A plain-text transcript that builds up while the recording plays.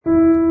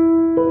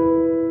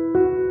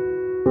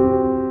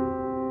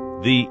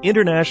The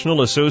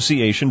International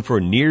Association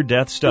for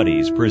Near-Death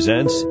Studies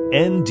presents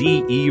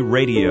NDE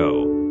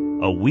Radio,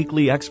 a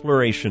weekly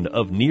exploration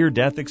of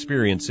near-death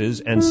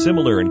experiences and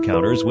similar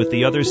encounters with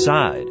the other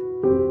side.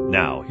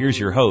 Now, here's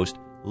your host,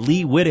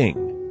 Lee Whitting.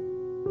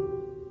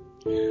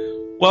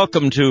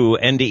 Welcome to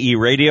NDE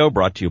Radio,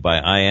 brought to you by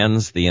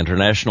IANS, the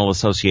International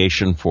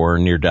Association for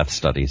Near-Death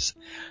Studies.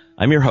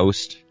 I'm your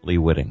host, Lee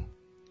Whitting.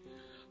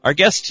 Our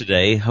guest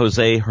today,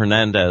 Jose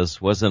Hernandez,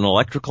 was an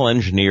electrical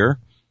engineer,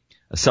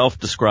 a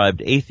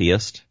self-described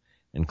atheist,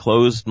 and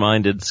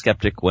closed-minded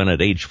skeptic when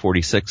at age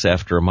 46,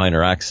 after a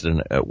minor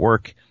accident at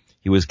work,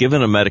 he was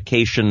given a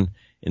medication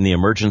in the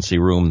emergency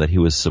room that he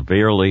was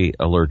severely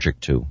allergic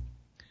to.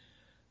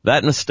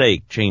 That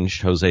mistake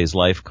changed Jose's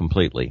life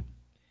completely.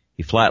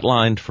 He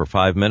flatlined for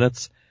 5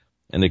 minutes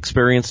and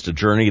experienced a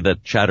journey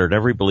that shattered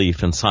every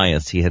belief in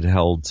science he had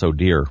held so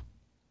dear.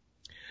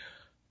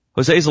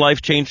 Jose's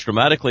life changed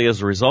dramatically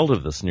as a result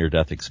of this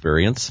near-death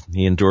experience.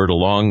 He endured a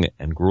long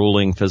and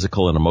grueling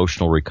physical and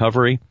emotional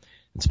recovery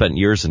and spent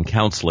years in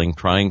counseling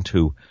trying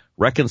to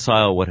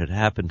reconcile what had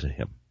happened to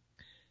him.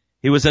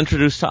 He was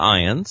introduced to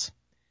IANS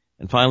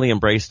and finally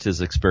embraced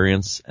his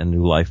experience and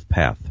new life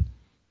path.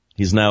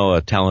 He's now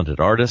a talented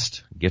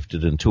artist,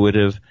 gifted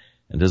intuitive,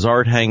 and his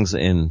art hangs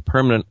in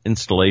permanent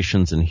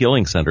installations in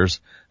healing centers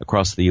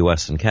across the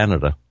U.S. and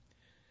Canada.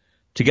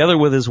 Together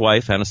with his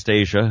wife,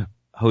 Anastasia,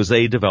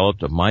 Jose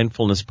developed a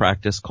mindfulness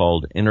practice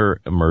called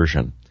Inner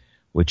Immersion,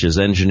 which is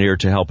engineered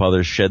to help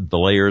others shed the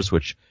layers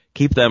which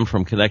keep them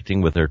from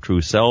connecting with their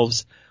true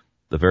selves,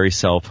 the very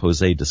self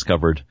Jose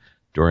discovered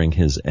during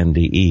his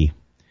NDE.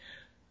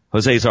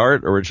 Jose's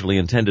art, originally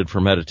intended for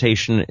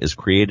meditation, is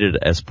created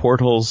as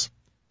portals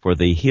for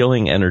the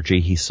healing energy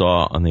he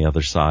saw on the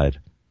other side.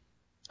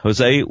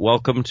 Jose,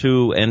 welcome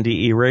to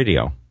NDE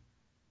Radio.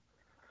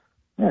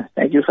 Yeah,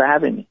 thank you for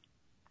having me.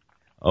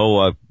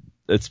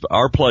 It's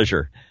our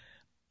pleasure.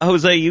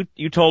 Jose,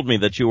 you told me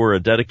that you were a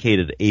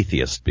dedicated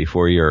atheist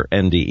before your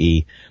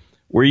NDE.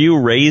 Were you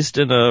raised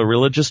in a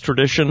religious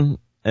tradition?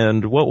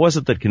 And what was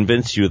it that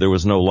convinced you there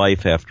was no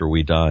life after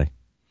we die?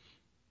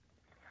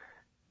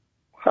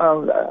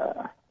 Well,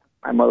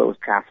 my mother was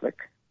Catholic,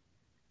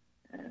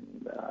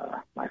 and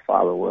my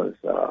father was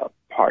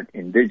part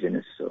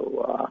indigenous,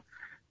 so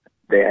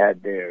they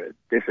had their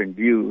different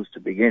views to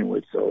begin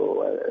with,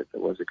 so I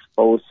was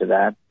exposed to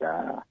that,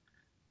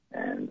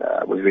 and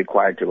was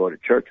required to go to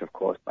church, of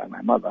course, by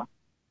my mother.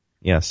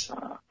 Yes.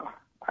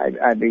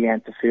 I began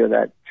to feel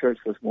that church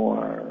was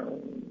more,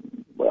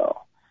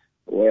 well,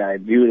 the way I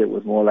viewed it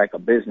was more like a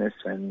business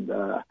and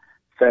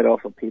fed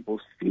off of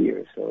people's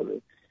fears. So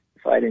that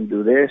if I didn't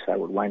do this, I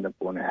would wind up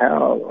going to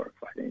hell, or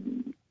if I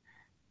didn't,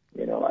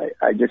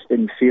 I just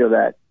didn't feel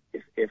that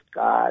if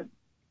God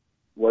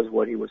was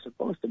what he was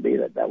supposed to be,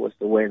 that was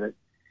the way that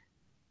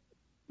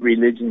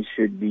religion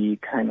should be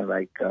kind of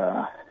like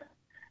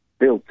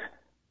built.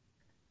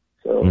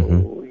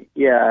 So,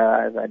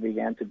 yeah, as I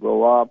began to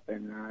grow up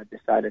and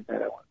decided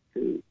that I wanted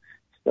to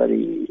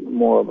study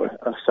more of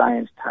a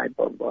science type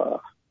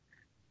of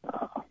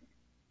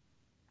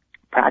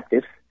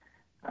practice,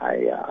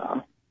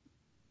 I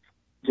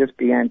just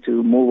began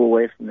to move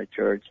away from the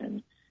church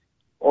and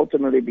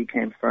ultimately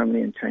became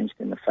firmly entrenched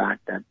in the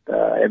fact that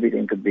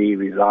everything could be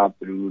resolved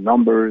through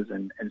numbers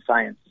and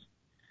science.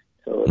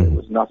 So there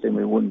was nothing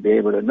we wouldn't be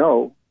able to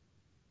know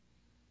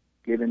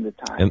given the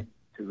time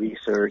to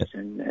research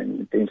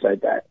and things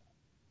like that.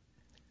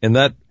 And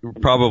that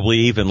probably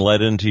even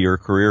led into your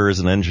career as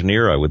an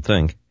engineer, I would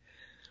think.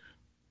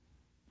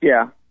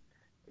 Yeah,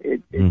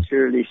 it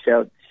surely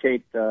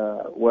shaped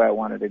where I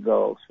wanted to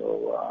go.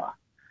 So,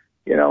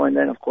 and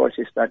then, of course,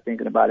 you start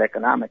thinking about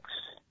economics.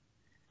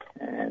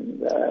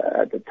 And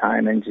at the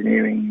time,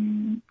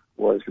 engineering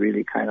was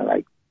really kind of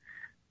like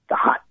the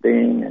hot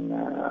thing, and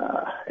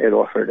it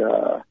offered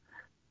a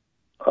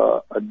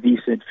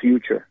decent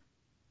future.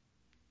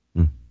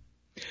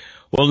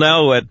 Well,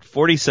 now at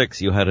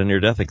 46, you had a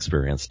near-death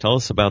experience. Tell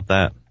us about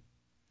that.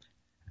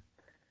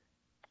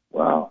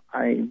 Well,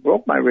 I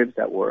broke my ribs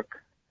at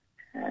work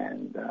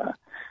and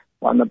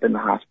wound up in the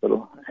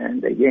hospital,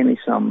 and they gave me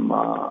some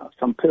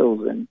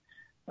pills, and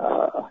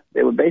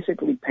they were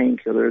basically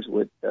painkillers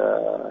with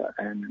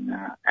an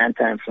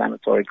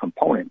anti-inflammatory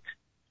component.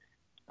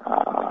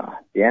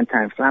 The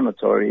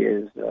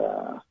anti-inflammatory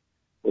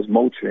was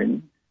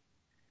Motrin,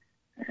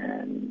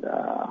 and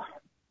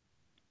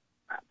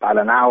about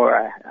an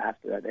hour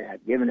after they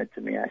had given it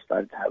to me, I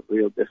started to have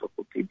real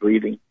difficulty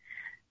breathing,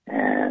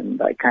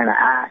 and I kind of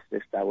asked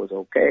if that was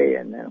okay,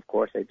 and then, of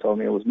course, they told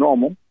me it was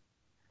normal.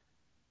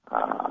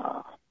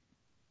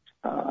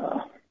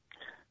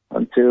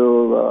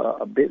 Until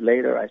a bit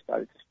later, I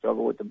started to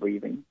struggle with the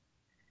breathing,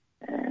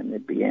 and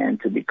it began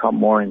to become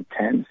more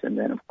intense. And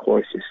then, of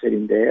course, you're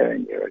sitting there,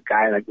 and you're a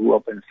guy that grew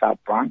up in the South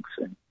Bronx,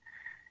 and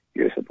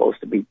you're supposed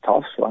to be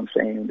tough. So I'm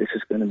saying,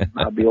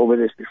 I'll be over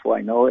this before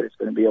I know it. It's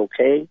going to be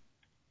okay.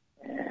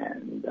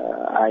 And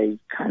I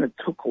kind of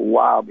took a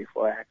while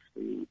before I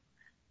actually,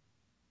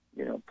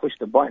 pushed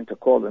the button to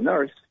call the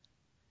nurse.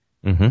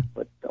 Mm-hmm.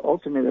 But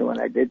ultimately, when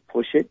I did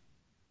push it,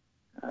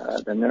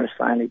 The nurse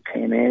finally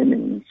came in,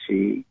 and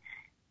she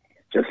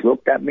just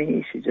looked at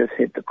me. She just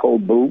hit the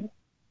cold blue,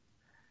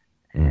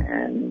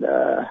 and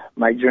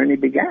my journey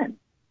began.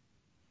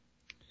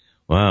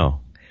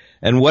 Wow.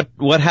 And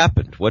what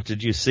happened? What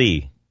did you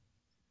see?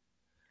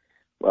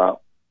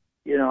 Well,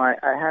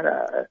 I had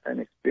an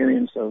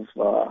experience of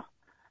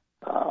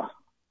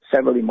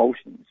several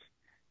emotions.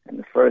 And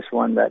the first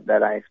one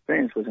that I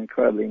experienced was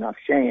incredibly enough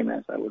shame,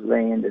 as I was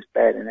laying in this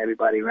bed and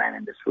everybody ran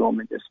in this room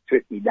and just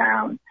stripped me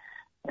down.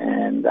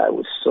 And I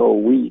was so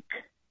weak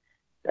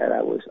that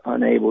I was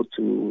unable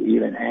to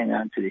even hang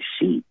on to the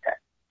sheet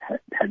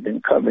that had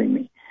been covering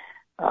me.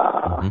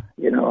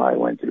 I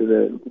went through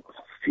the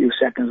few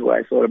seconds where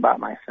I thought about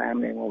my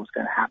family and what was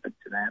going to happen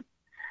to them.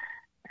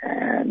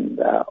 And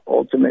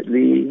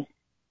ultimately,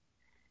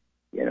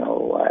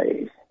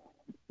 I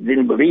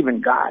didn't believe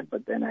in God,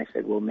 but then I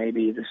said, well,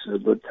 maybe this is a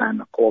good time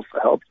to call for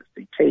help just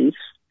in case.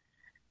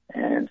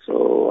 And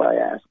so I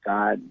asked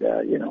God,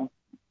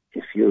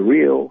 if you're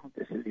real,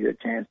 this is your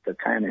chance to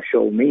kind of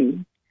show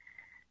me.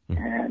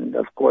 And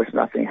of course,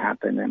 nothing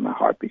happened, and my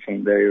heart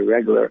became very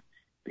irregular,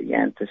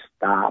 began to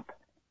stop.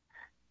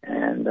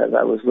 And as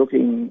I was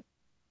looking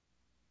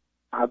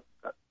out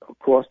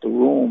across the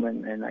room,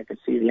 and I could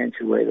see the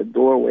entryway, the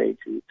doorway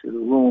to the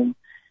room,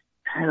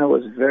 kind of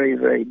was very,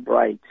 very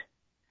bright,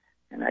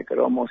 and I could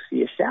almost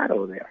see a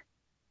shadow there.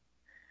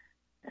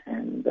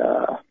 And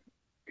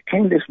it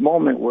came this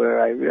moment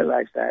where I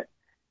realized that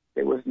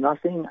there was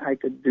nothing I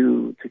could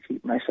do to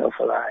keep myself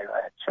alive.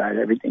 I had tried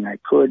everything I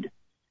could.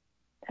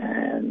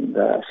 And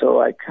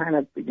so I kind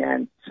of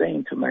began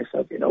saying to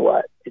myself, you know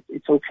what,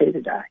 it's okay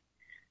to die.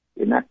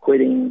 You're not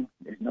quitting.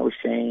 There's no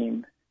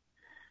shame.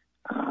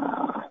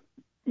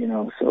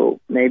 So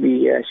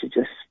maybe I should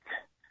just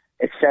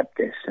accept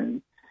this.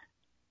 And,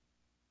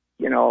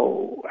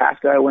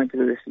 after I went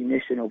through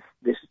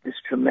this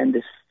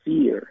tremendous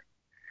fear,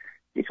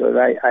 because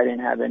I didn't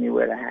have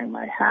anywhere to hang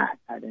my hat.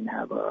 I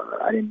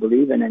didn't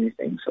believe in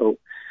anything. So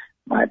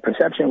my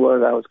perception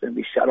was I was going to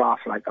be shut off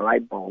like a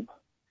light bulb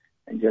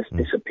and just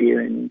disappear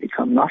and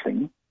become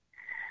nothing.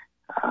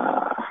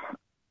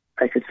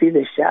 I could see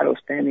this shadow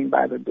standing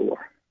by the door.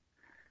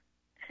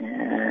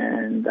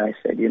 And I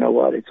said, you know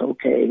what, it's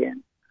okay.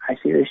 And I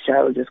see this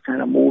shadow just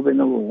kind of move in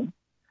the room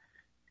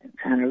and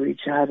kind of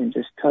reach out and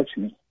just touch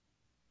me.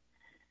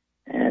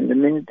 And the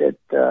minute that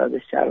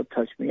the shadow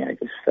touched me, I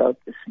just felt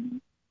this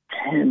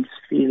intense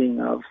feeling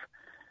of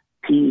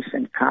peace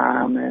and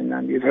calm.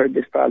 And you've heard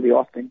this probably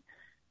often,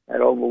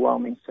 that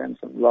overwhelming sense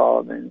of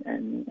love and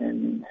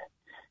an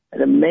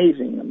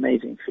amazing,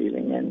 amazing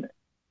feeling. And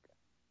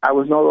I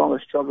was no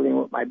longer struggling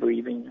with my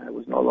breathing. I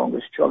was no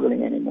longer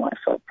struggling anymore. I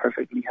felt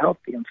perfectly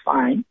healthy and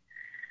fine.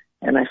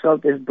 And I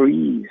felt this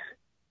breeze.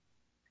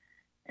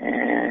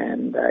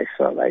 And I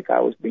felt like I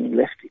was being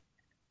lifted.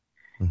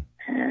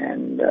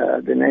 And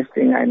the next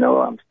thing I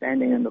know, I'm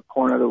standing in the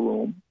corner of the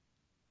room.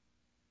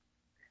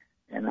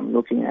 And I'm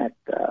looking at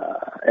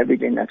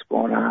everything that's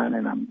going on.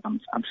 And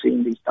I'm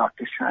seeing these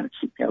doctors trying to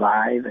keep me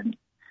alive. And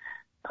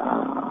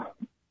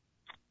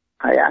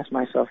I asked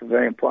myself a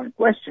very important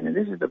question, and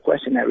this is the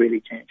question that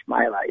really changed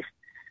my life.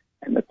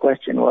 And the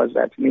question was,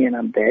 that's me and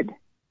I'm dead.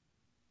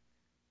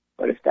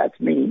 But if that's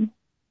me,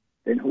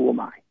 then who am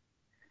I?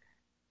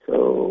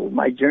 So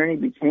my journey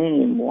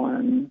became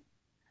one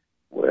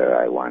where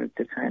I wanted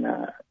to kind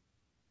of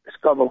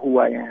discover who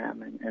I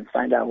am and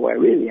find out who I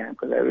really am,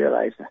 because I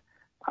realized that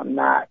I'm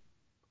not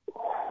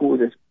who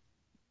this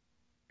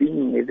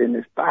being is in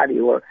this body,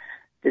 or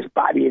this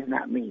body is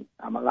not me.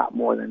 I'm a lot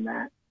more than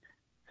that.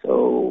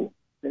 So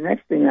the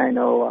next thing I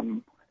know,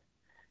 I'm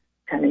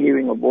kind of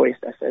hearing a voice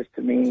that says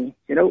to me,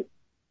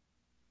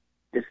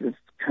 this is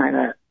kind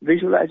of,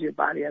 visualize your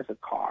body as a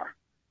car.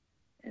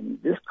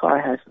 And this car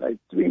has like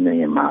 3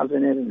 million miles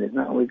in it, and there's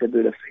nothing we could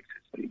do to fix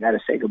it. So you got to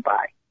say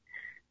goodbye.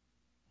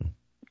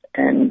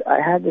 And I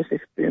had this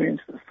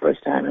experience for the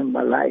first time in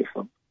my life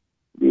of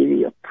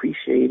really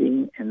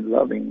appreciating and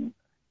loving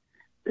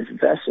this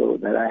vessel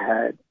that I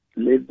had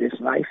lived this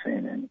life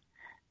in. And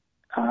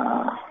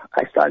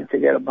I started to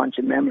get a bunch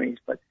of memories,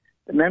 but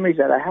the memories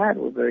that I had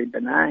were very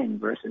benign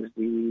versus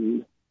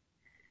the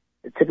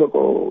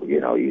typical,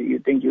 you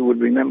think you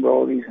would remember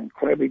all these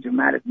incredibly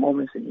dramatic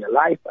moments in your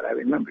life, but I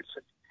remembered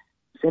such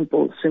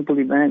simple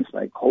events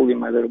like holding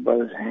my little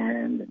brother's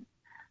hand and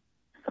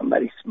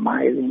somebody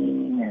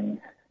smiling and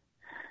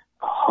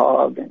a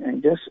hug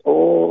and just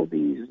all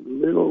these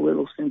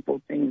little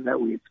simple things that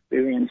we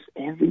experience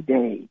every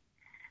day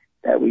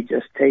that we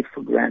just take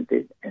for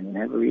granted and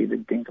never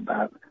even think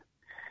about.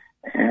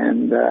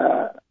 And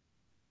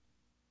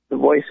the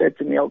voice said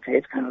to me, okay,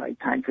 it's kind of like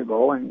time to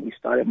go, and we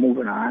started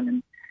moving on,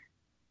 and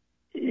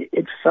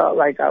it felt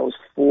like I was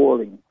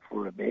falling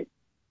for a bit,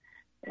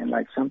 and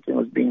like something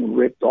was being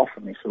ripped off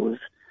of me. So it was,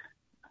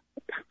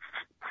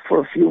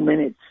 for a few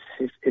minutes,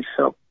 it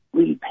felt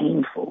really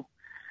painful.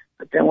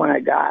 But then when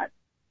I got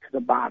to the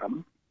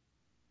bottom,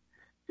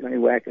 the only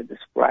way I could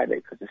describe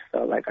it, because it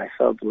felt like I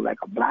fell through like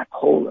a black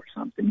hole or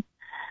something,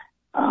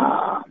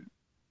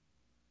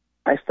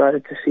 I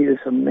started to see this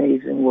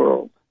amazing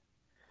world.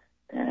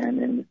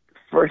 And in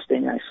first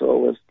thing I saw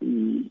was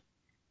the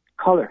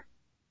color.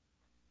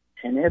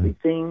 And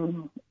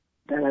everything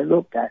that I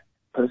looked at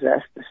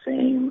possessed the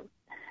same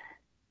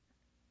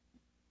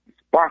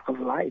spark of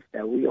life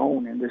that we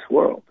own in this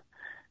world.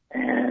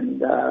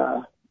 And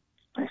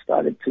I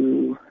started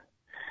to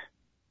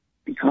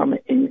become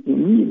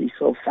immediately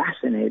so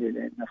fascinated,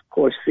 and of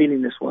course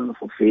feeling this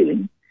wonderful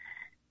feeling.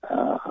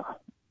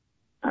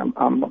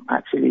 I'm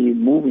actually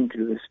moving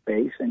through this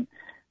space, and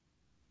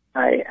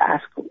I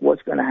ask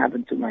what's going to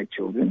happen to my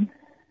children,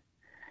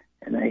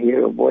 and I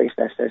hear a voice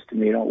that says to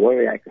me, don't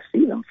worry, I can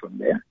see them from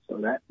there. So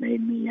that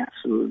made me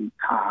absolutely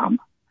calm.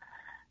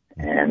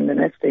 And the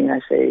next thing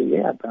I say,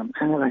 yeah, but I'm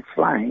kind of like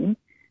flying,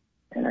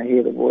 and I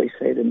hear the voice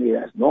say to me,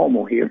 that's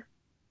normal here.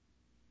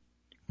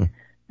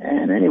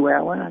 And anyway,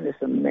 I went on this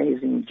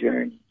amazing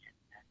journey.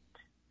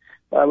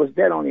 Well, I was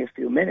dead only a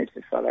few minutes.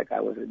 It felt like I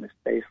was in the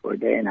space for a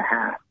day and a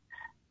half.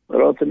 But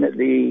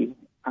ultimately,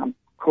 I'm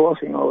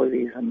crossing over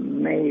these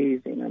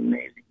amazing,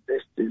 amazing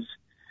vistas.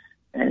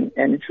 And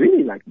it's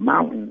really like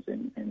mountains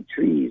and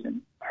trees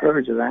and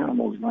herds of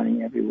animals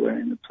running everywhere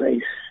in the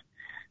place.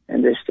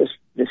 And there's just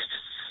this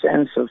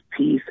sense of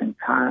peace and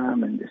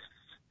calm and this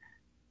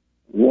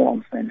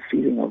warmth and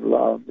feeling of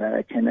love that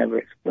I can never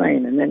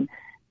explain. And then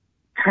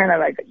kind of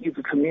like you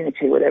could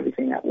communicate with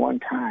everything at one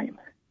time.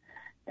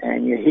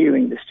 And you're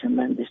hearing this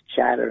tremendous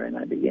chatter, and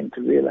I begin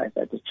to realize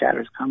that the chatter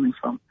is coming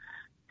from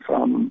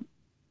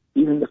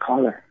even the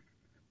color,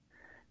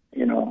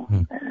 you know.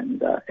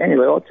 And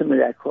anyway,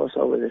 ultimately I cross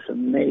over this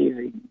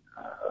amazing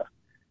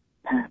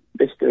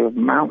vista of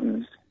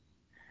mountains,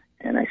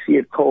 and I see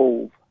a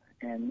cove,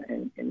 and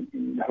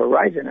in the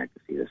horizon I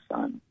can see the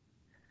sun,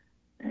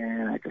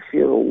 and I can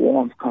feel the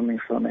warmth coming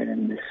from it,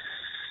 and this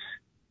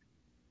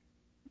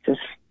just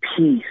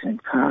peace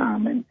and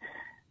calm. And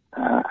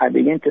I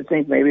begin to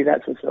think maybe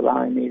that's what's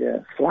allowing me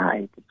to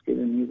fly. It's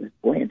giving me this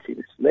buoyancy,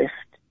 this lift.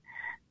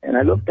 And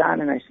I look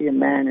down and I see a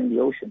man in the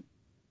ocean,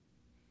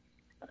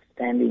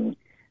 standing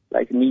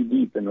like knee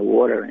deep in the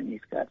water, and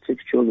he's got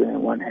 6 children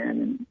in one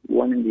hand and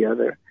one in the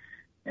other.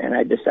 And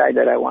I decide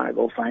that I want to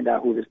go find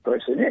out who this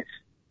person is.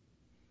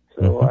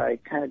 So I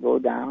kind of go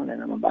down,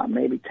 and I'm about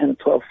maybe 10 or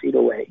 12 feet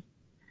away.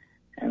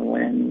 And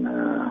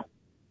when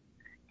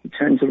he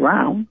turns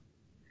around,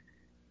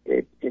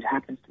 it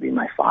happens to be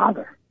my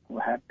father, who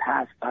had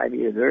passed 5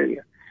 years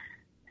earlier.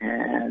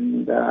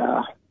 And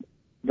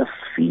the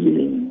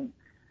feeling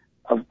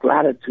of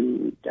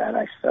gratitude that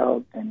I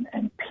felt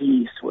and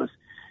peace was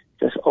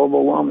just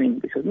overwhelming,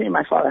 because me and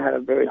my father had a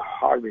very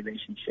hard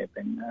relationship,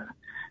 and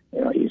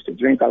he used to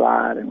drink a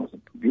lot and was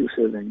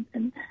abusive, and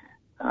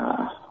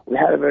we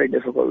had a very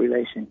difficult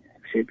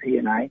relationship, he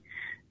and I,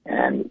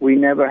 and we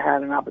never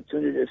had an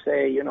opportunity to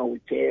say, we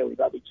care, we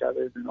love each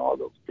other, and all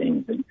those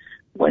things. And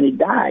when he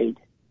died,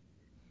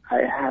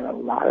 I had a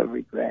lot of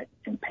regret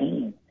and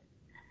pain,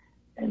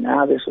 and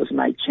now this was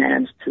my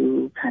chance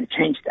to kind of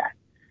change that.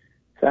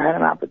 So I had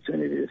an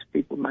opportunity to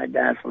speak with my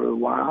dad for a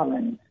while,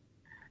 and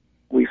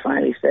we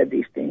finally said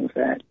these things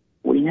that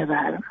we never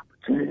had an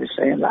opportunity to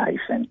say in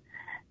life. And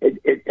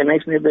it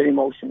makes me a bit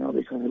emotional,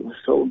 because it was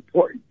so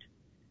important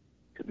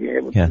to be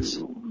able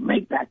to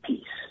make that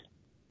peace.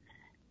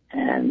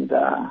 And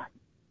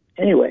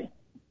anyway,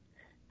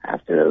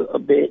 after a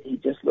bit, he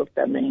just looked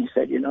at me and he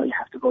said, you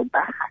have to go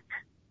back.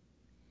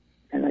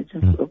 And I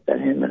just looked at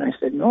him and I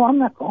said, no, I'm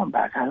not going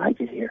back. I like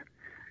it here.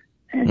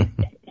 And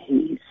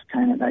he's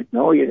kind of like,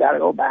 no, you got to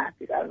go back.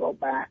 You got to go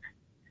back.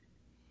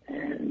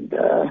 And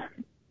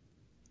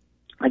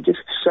I just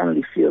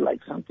suddenly feel like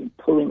something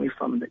pulling me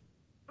from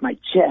my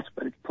chest,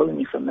 but it's pulling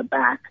me from the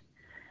back.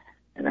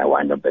 And I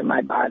wind up in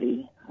my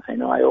body. I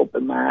know I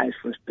opened my eyes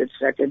for a split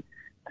second.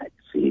 I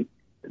could see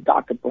the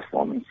doctor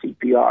performing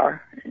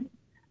CPR. And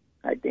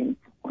I think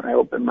when I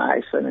opened my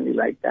eyes suddenly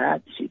like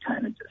that, she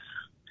kind of just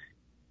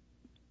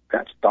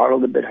got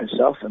startled a bit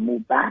herself and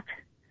moved back.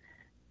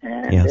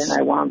 And then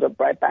I wound up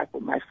right back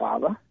with my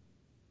father.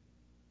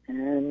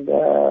 And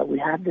we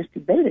had this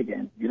debate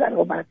again. You got to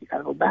go back, you got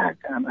to go back.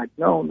 And I'm like,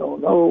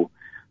 no.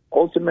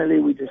 Ultimately,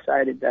 we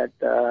decided that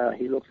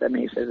he looks at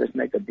me and says, let's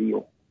make a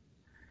deal.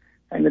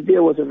 And the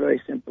deal was a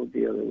very simple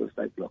deal. It was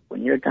like, look,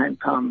 when your time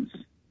comes,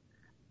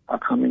 I'll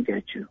come and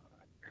get you.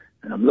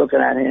 And I'm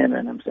looking at him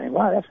and I'm saying,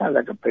 wow, that sounds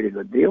like a pretty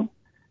good deal.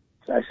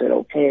 So I said,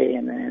 okay.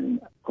 And then,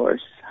 of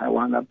course, I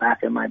wound up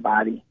back in my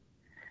body.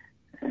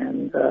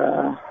 And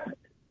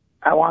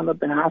I wound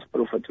up in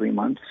hospital for 3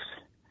 months.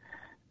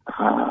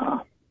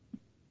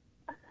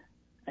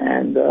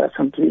 And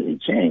completely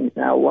changed.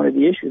 Now, one of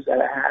the issues that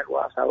I had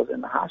whilst I was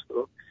in the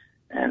hospital,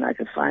 and I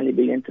could finally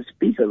begin to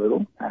speak a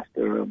little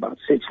after about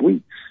 6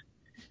 weeks,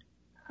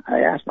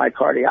 I asked my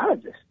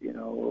cardiologist,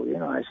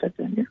 I said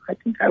to him, I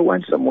think I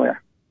went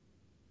somewhere.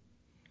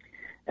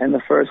 And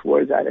the first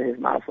words out of his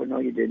mouth were, no,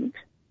 you didn't.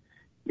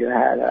 You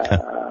had,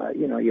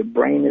 your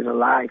brain is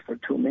alive for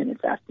 2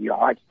 minutes after your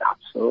heart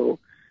stops. So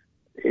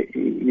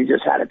you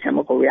just had a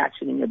chemical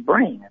reaction in your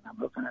brain. And I'm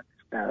looking at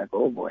this guy like,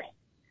 oh boy.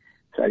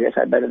 So I guess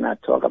I better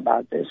not talk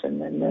about this.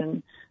 And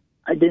then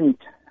I didn't.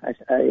 I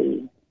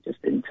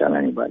just didn't tell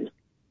anybody.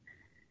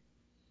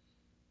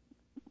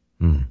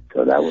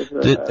 So that was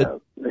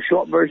the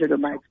short version of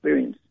my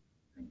experience.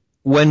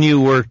 When you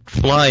were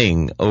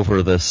flying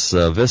over this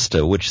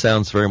vista, which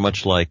sounds very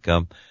much like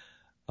the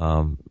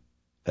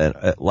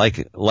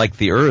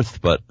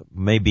Earth, but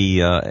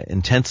maybe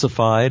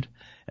intensified,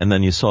 and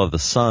then you saw the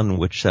sun,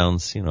 which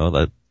sounds,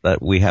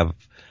 that we have,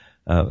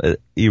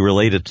 you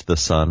related to the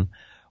sun.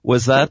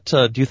 Was that,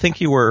 do you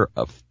think you were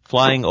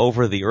flying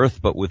over the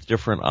Earth but with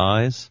different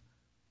eyes,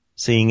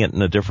 seeing it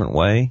in a different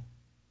way?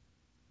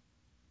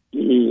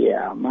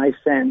 Yeah, my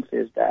sense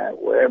is that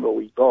wherever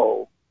we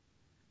go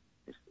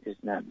is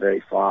not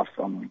very far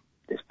from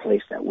this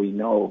place that we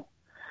know,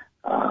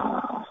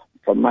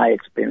 from my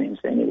experience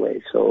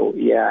anyway. So,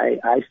 yeah,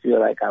 I feel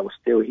like I was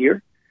still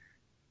here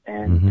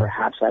and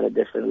perhaps at a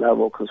different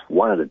level, because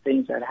one of the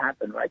things that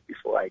happened right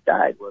before I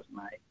died was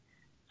my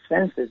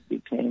senses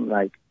became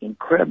like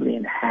incredibly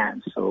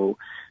enhanced. So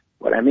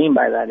what I mean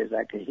by that is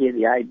I could hear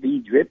the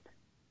IV drip,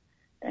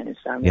 and it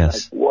sounded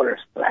like water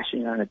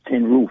splashing on a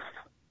tin roof.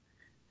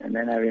 And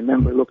then I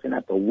remember looking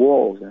at the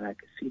walls, and I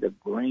could see the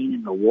grain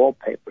in the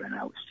wallpaper, and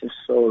I was just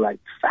so, like,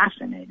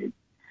 fascinated.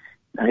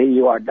 Now, here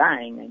you are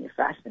dying, and you're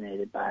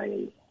fascinated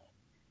by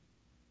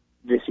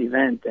this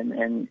event,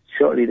 and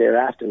shortly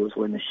thereafter was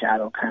when the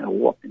shadow kind of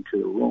walked into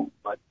the room.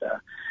 But,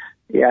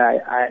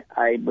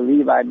 I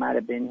believe I might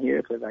have been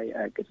here because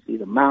I could see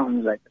the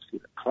mountains, I could see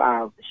the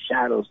clouds, the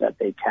shadows that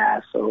they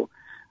cast. So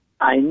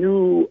I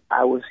knew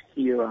I was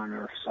here on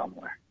Earth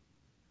somewhere.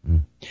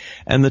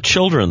 And the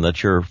children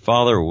that your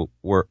father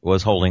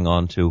was holding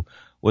on to,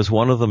 was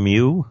one of them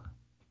you?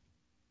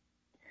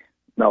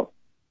 No.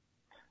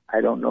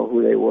 I don't know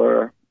who they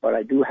were, but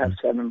I do have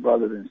 7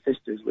 brothers and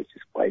sisters, which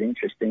is quite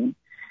interesting.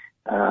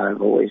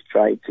 I've always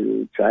tried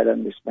to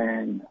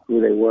understand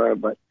who they were,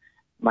 but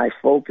my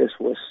focus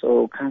was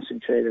so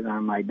concentrated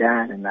on my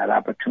dad and that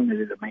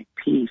opportunity to make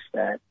peace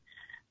that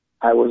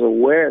I was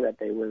aware that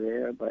they were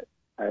there, but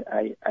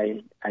I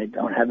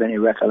don't have any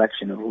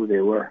recollection of who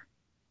they were.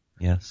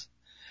 Yes.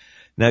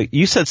 Now,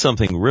 you said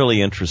something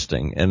really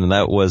interesting, and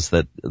that was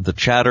that the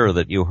chatter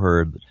that you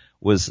heard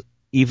was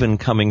even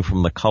coming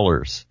from the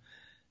colors.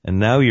 And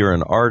now you're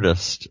an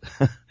artist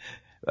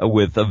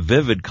with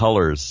vivid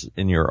colors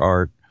in your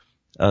art.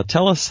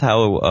 Tell us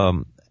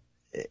how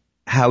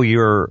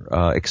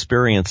your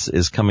experience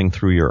is coming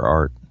through your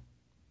art.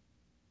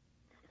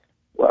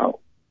 Well,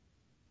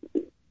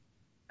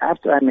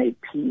 after I made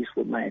peace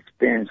with my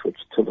experience, which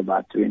took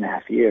about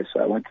 3.5 years,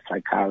 so I went to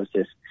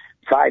psychologists,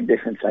 5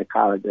 different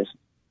psychologists,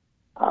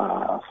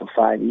 for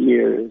 5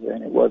 years,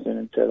 and it wasn't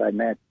until I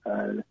met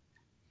a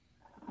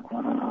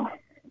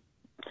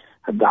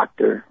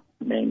doctor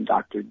named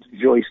Dr.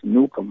 Joyce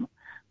Newcomb,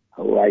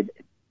 who I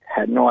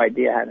had no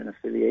idea had an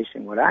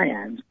affiliation with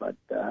IANDS, but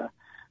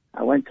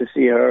I went to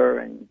see her,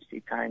 and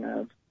she kind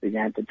of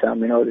began to tell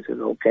me, no, this is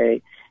okay.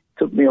 It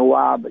took me a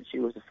while, but she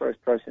was the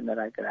first person that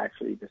I could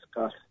actually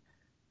discuss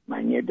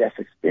my near-death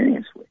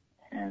experience with,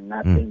 and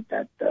not think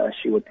that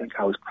she would think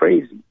I was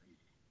crazy.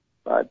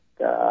 But,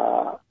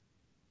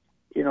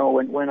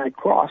 when I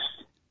crossed,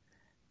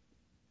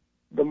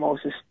 the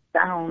most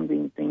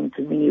astounding thing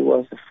to me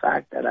was the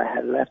fact that I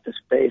had left a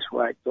space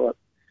where I thought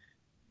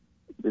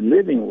the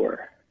living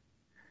were.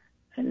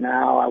 And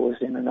now I was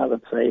in another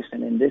place,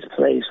 and in this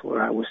place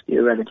where I was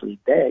theoretically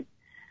dead,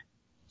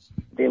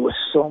 there was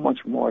so much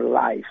more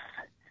life.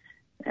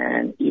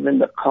 And even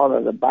the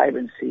color, the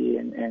vibrancy,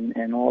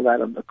 and all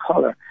that of the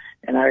color.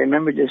 And I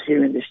remember just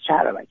hearing this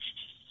chatter, like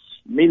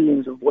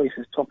millions of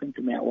voices talking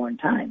to me at one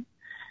time.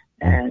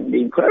 And the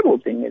incredible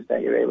thing is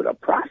that you're able to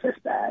process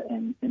that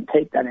and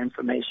take that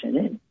information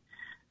in.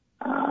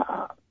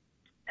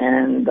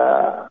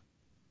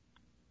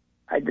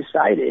 I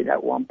decided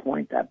at one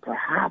point that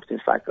perhaps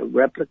if I could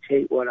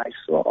replicate what I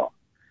saw,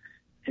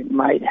 it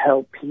might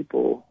help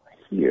people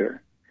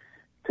here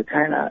to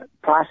kind of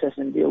process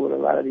and deal with a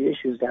lot of the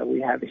issues that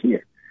we have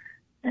here.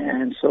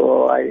 And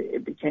so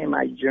it became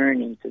my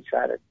journey to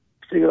try to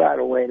figure out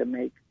a way to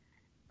make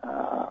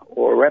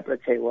or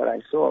replicate what I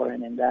saw,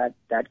 and in that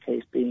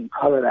case being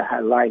color that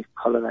had life,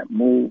 color that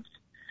moved.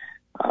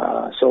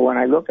 So when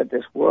I look at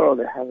this world,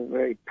 it has a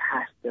very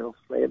pastel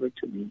flavor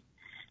to me.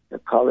 The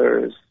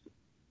colors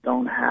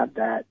don't have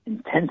that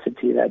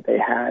intensity that they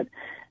had,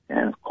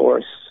 and of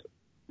course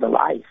the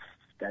life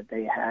that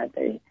they had,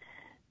 they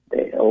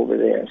over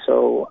there.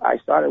 So I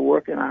started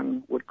working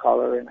on with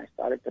color, and I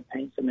started to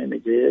paint some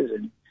images,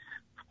 and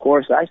of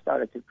course I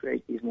started to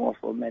create these more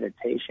for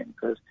meditation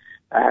because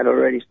I had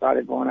already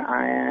started going to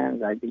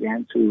IANDS. I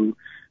began to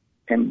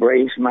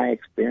embrace my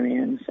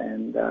experience,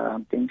 and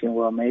I'm thinking,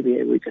 well,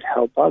 maybe we could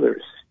help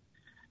others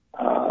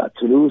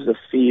to lose the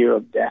fear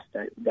of death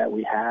that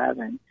we have,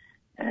 and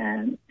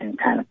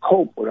kind of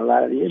cope with a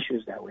lot of the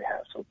issues that we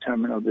have, so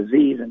terminal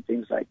disease and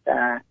things like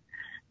that.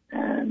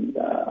 And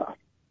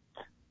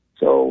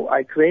so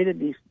I created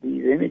these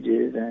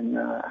images, and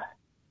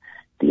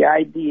the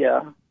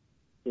idea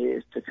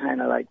is to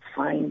kind of like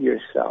find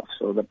yourself.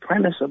 So the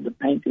premise of the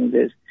paintings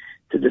is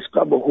to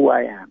discover who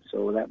I am.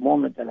 So that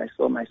moment that I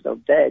saw myself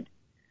dead,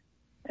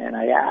 and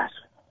I asked,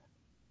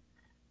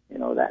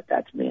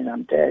 that's me and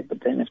I'm dead,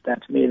 but then if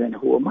that's me, then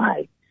who am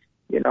I?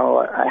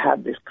 I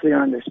have this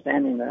clear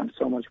understanding that I'm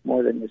so much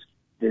more than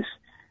this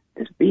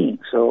being.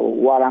 So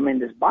while I'm in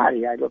this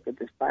body, I look at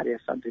this body as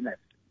something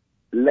that's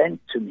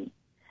lent to me,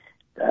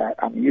 that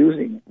I'm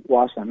using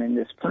whilst I'm in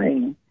this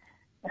plane.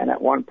 And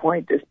at one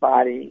point, this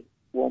body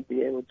won't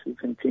be able to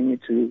continue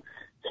to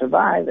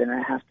survive, and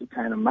I have to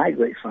kind of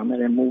migrate from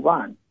it and move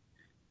on.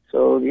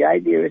 So the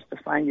idea is to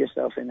find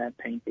yourself in that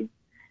painting.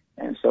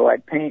 And so I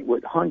paint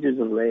with hundreds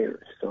of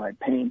layers. So I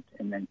paint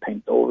and then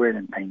paint over it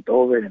and paint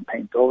over it and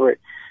paint over it.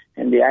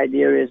 And the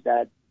idea is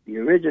that the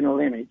original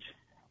image,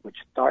 which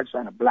starts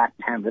on a black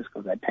canvas,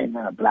 because I paint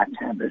on a black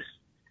canvas,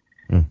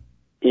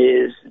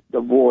 is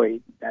the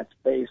void, that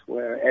space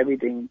where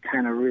everything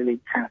kind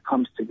of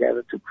comes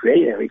together to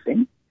create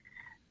everything.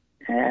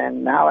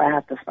 And now I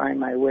have to find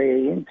my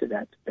way into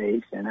that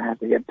space, and I have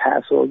to get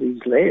past all these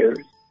layers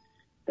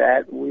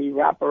that we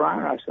wrap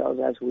around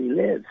ourselves as we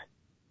live.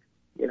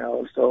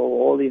 So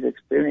all these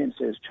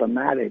experiences,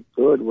 traumatic,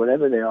 good,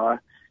 whatever they are,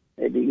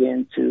 they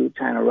begin to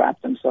kind of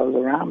wrap themselves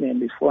around me, and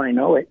before I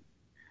know it,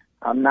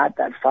 I'm not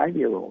that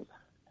 5-year-old.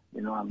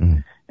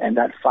 And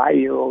that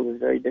 5-year-old is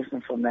very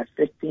different from that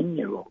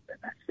 15-year-old, and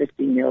that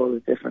 15-year-old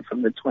is different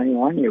from the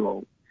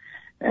 21-year-old.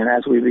 And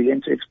as we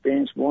begin to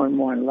experience more and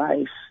more in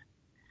life,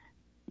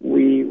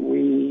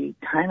 we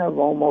kind of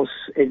almost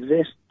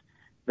exist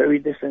very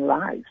different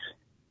lives.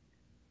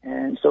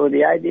 And so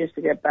the idea is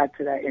to get back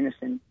to that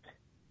innocent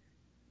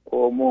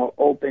or more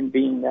open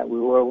being that we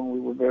were when we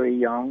were very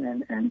young,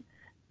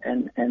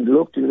 and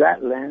look through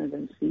that lens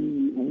and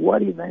see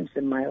what events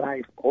in my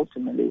life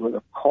ultimately were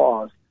the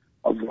cause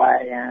of why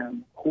I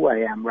am who I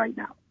am right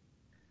now.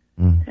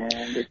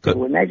 And if they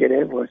were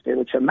negative or if they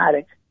were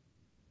traumatic,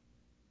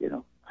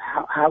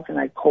 how can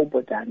I cope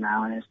with that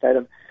now? And instead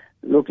of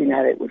looking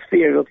at it with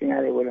fear, looking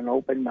at it with an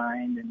open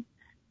mind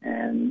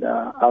and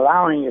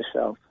allowing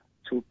yourself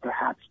to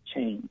perhaps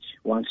change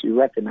once you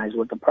recognize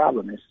what the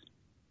problem is.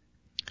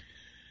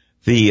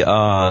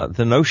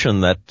 The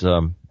notion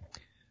that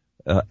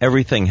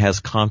everything has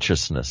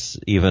consciousness,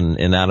 even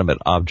inanimate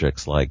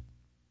objects like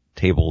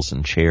tables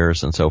and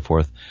chairs and so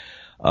forth,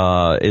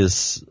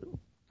 is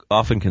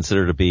often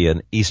considered to be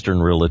an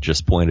Eastern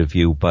religious point of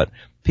view, but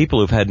people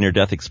who've had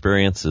near-death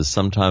experiences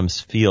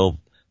sometimes feel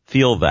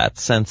that,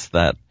 sense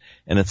that,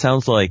 and it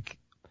sounds like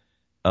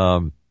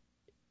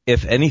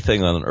if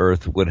anything on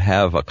Earth would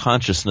have a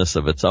consciousness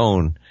of its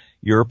own,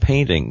 your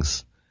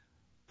paintings,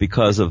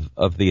 because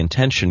of the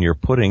intention you're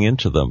putting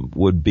into them,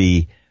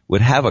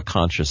 would have a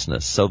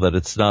consciousness, so that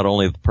it's not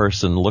only the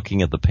person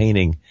looking at the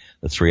painting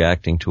that's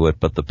reacting to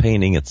it, but the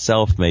painting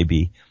itself may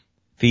be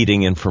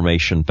feeding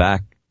information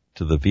back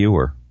to the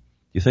viewer. Do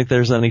you think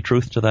there's any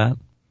truth to that?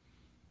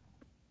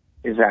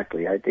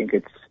 Exactly. I think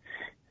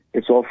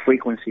it's all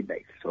frequency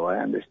based. So I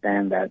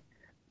understand that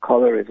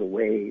color is a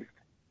wave,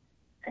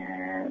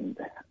 and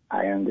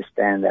I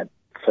understand that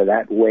for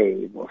that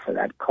wave or for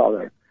that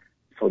color,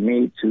 for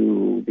me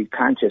to be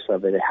conscious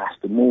of it, it has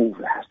to move,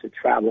 it has to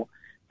travel,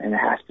 and it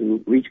has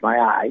to reach my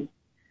eye,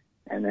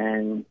 and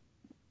then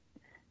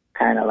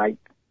kind of like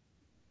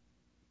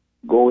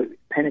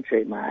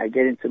penetrate my eye,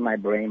 get into my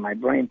brain. My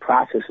brain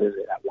processes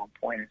it at one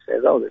point and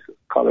says, "Oh, this is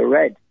color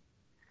red,"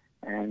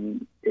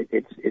 and this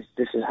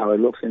is how it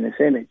looks in this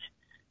image.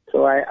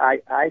 So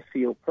I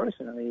feel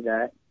personally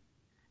that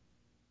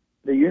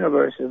the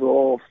universe is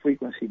all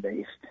frequency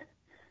based.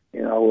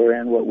 We're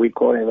in what we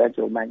call an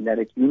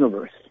electromagnetic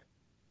universe,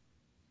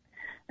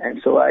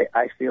 and so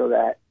I feel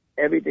that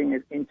everything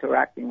is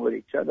interacting with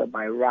each other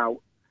by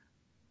route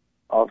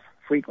of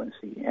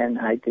frequency, and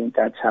I think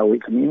that's how we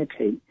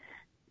communicate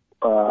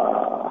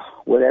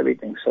with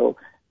everything. So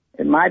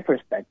in my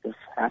perspective,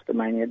 after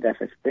my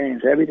near-death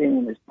experience, everything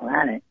on this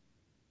planet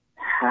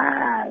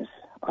has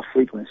a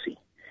frequency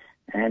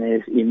and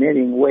is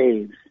emitting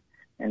waves,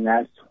 and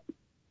that's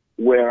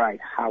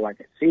how I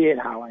can see it,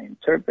 how I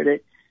interpret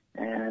it,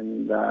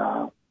 and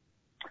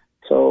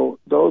so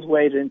those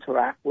waves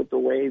interact with the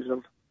waves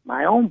of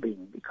my own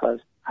being, because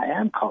I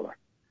am color.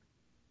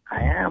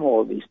 I am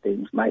all these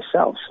things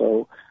myself.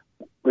 So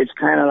it's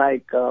kind of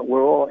like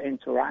we're all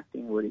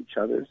interacting with each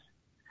other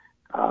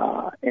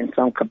in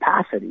some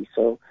capacity.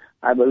 So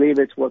I believe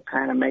it's what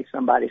kind of makes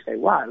somebody say,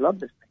 "Wow, I love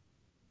this thing,"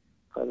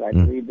 because I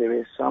believe there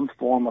is some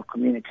form of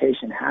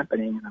communication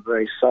happening in a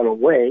very subtle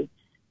way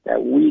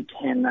that we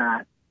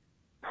cannot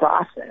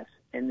process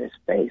in this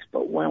space.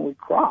 But when we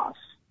cross,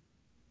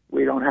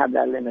 we don't have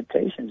that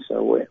limitation.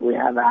 So we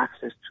have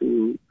access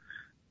to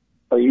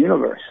a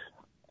universe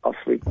of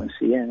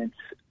frequency, and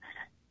it's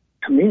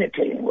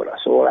communicating with us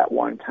all at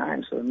one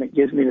time. So it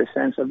gives me the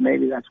sense of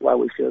maybe that's why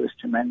we feel this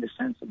tremendous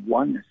sense of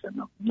oneness and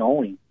of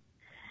knowing,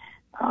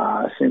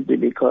 simply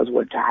because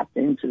we're tapped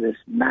into this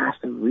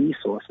massive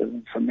resource of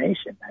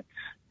information that's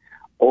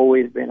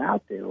always been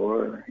out there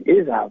or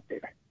is out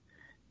there.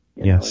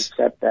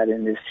 Except that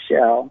in this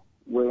shell,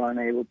 we're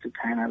unable to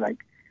kind of like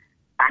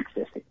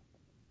access it.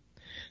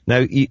 Now,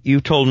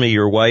 you told me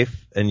your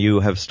wife and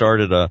you have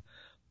started a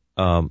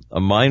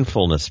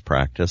mindfulness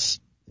practice,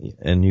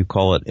 and you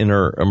call it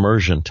inner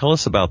immersion. Tell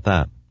us about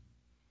that.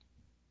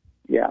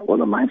 Yeah, well,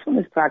 the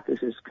mindfulness practice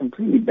is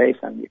completely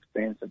based on the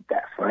experience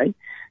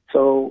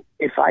So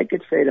if I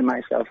could say to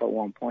myself at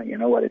one point, you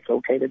know what, it's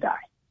okay to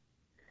die,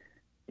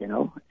 you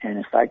know, and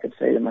if I could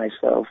say to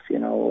myself, you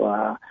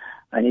know,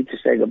 I need to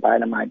say goodbye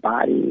to my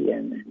body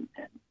and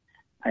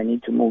I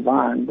need to move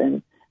on,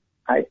 then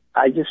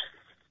I just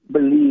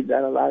believe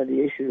that a lot of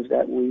the issues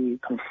that we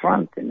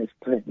confront in this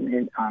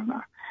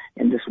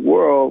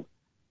world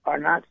are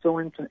not so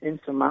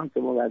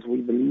insurmountable as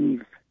we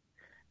believe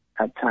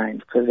at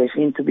times, because they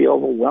seem to be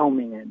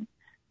overwhelming and,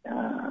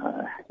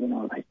 you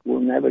know, like we'll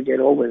never get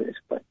over this.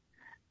 But,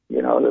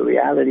 you know, the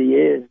reality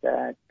is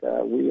that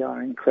we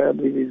are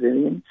incredibly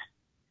resilient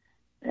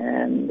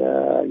and,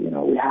 you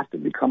know, we have to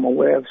become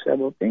aware of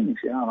several things,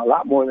 you know, a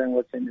lot more than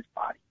what's in this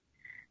body.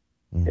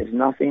 There's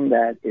nothing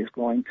that is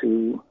going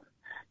to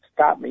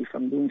stop me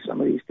from doing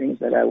some of these things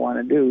that I want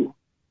to do.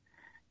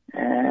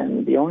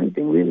 And the only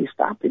thing really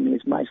stopping me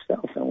is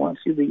myself. And once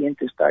you begin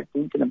to start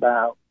thinking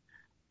about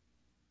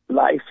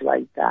life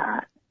like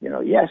that, you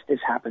know, yes,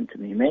 this happened to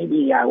me.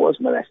 Maybe I was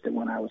molested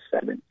when I was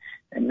 7,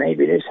 and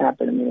maybe this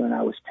happened to me when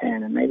I was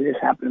 10, and maybe this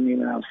happened to me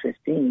when I was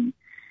 15.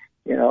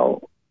 You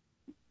know,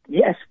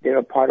 yes, they're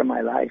a part of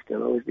my life.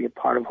 They'll always be a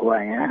part of who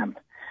I am.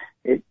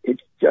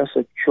 It's just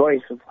a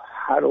choice of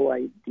how do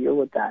I deal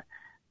with that.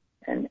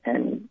 And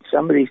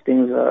some of these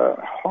things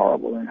are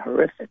horrible and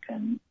horrific,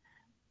 and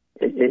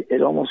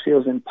it almost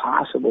feels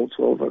impossible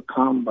to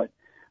overcome. But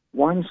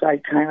once I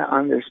kind of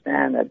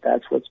understand that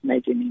that's what's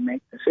making me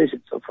make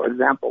decisions. So, for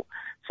example,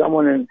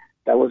 someone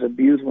that was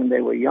abused when they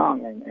were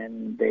young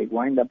and they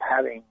wind up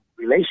having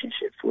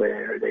relationships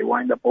where they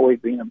wind up always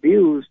being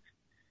abused,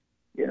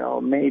 you know,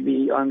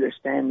 maybe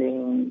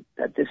understanding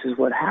that this is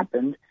what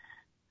happened,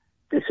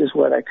 this is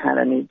what I kind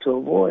of need to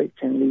avoid,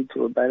 can lead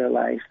to a better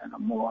life and a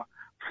more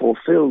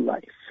fulfilled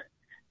life.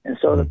 And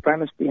so the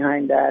premise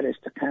behind that is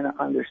to kind of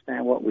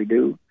understand what we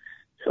do.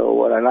 So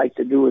what I like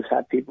to do is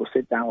have people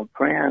sit down with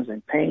crayons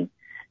and paint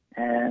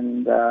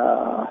and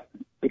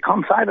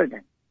become 5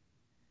 again.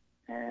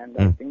 And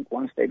I think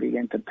once they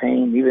begin to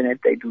paint, even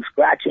if they do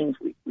scratchings,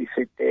 we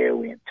sit there,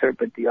 we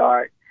interpret the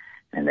art,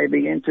 and they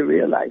begin to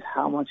realize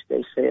how much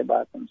they say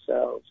about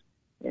themselves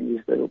in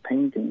these little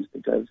paintings,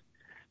 because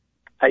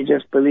I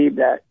just believe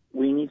that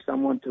we need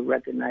someone to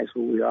recognize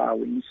who we are.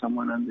 We need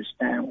someone to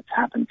understand what's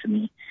happened to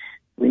me.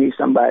 We need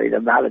somebody to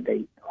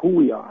validate who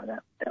we are,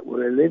 that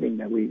we're living,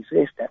 that we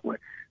exist, that we're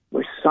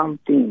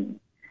something.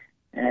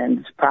 And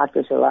this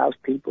practice allows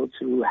people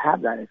to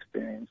have that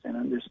experience and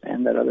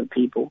understand that other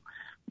people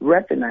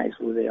recognize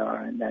who they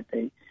are and that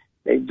they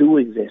do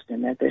exist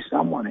and that they're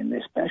someone and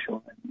they're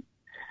special. And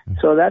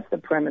so that's the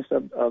premise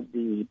of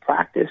the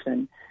practice,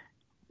 and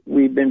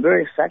we've been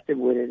very effective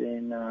with it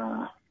in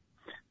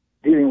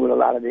dealing with a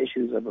lot of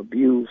issues of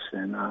abuse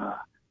and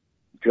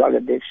drug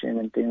addiction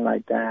and things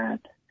like that.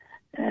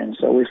 And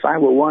so we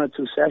find with 1 or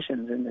 2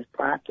 sessions in this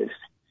practice,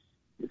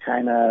 we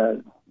kind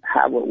of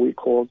have what we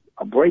call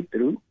a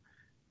breakthrough.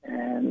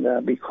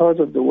 And because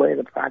of the way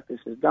the practice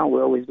is done,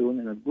 we're always doing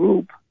it in a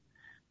group.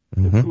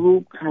 The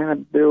group kind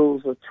of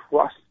builds a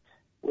trust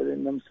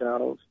within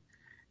themselves,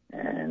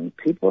 and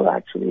people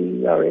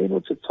actually are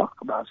able to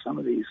talk about some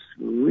of these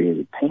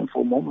really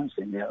painful moments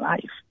in their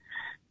life.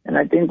 And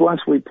I think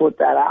once we put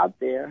that out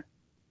there,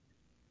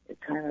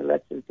 it kind of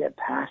lets us get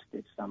past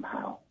it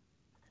somehow.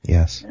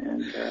 Yes.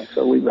 And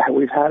so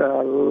we've had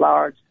a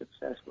large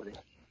success with it.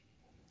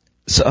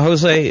 So,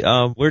 Jose,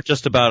 we're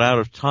just about out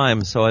of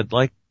time, so I'd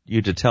like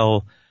you to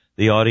tell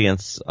the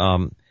audience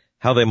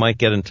how they might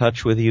get in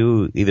touch with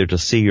you, either to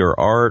see your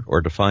art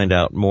or to find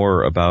out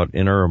more about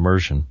Inner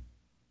Immersion.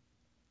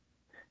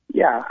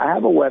 Yeah, I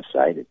have a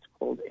website. It's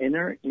called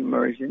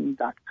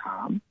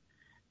innerimmersion.com.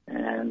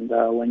 And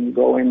when you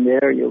go in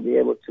there, you'll be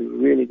able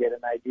to really get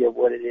an idea of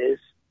what it is.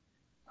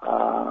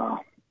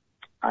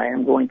 I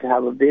am going to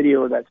have a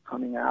video that's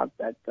coming out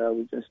that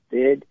we just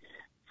did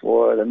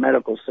for the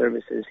medical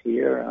services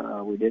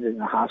here. We did it in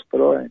the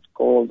hospital, and it's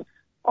called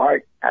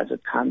Art as a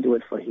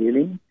Conduit for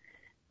Healing.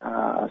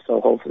 So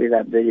hopefully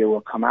that video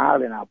will come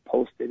out, and I'll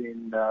post it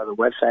in the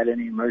website,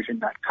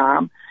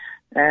 innerimmersion.com.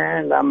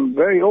 And I'm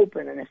very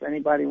open, and if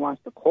anybody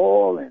wants to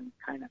call and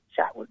kind of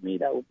chat with me,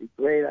 that would be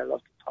great. I'd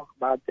love to talk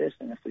about this,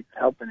 and if we can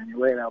help in any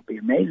way, that would be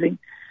amazing.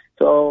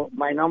 So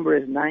my number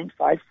is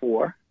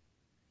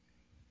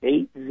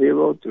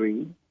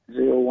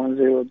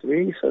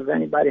 954-803-0103. So if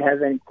anybody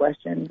has any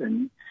questions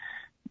and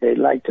they'd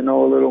like to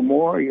know a little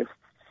more, you're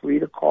free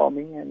to call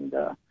me, and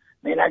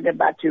may not get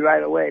back to you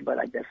right away, but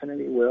I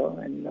definitely will,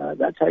 and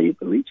that's how you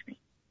can reach me.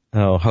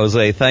 Oh,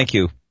 Jose, thank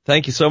you.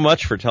 Thank you so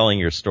much for telling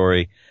your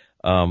story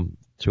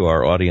to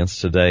our audience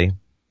today.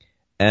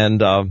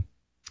 And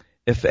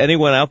if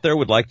anyone out there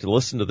would like to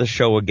listen to this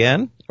show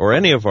again, or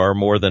any of our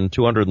more than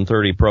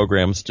 230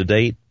 programs to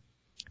date,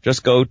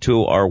 just go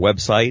to our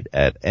website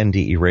at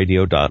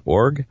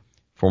nderadio.org.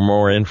 For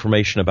more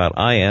information about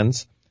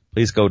IANDS,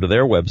 please go to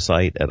their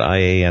website at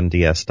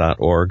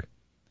iands.org.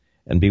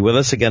 And be with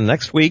us again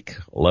next week,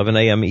 11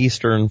 a.m.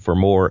 Eastern, for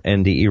more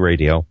NDE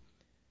Radio.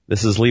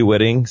 This is Lee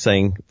Witting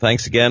saying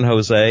thanks again,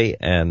 Jose,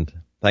 and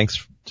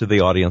thanks to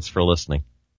the audience for listening.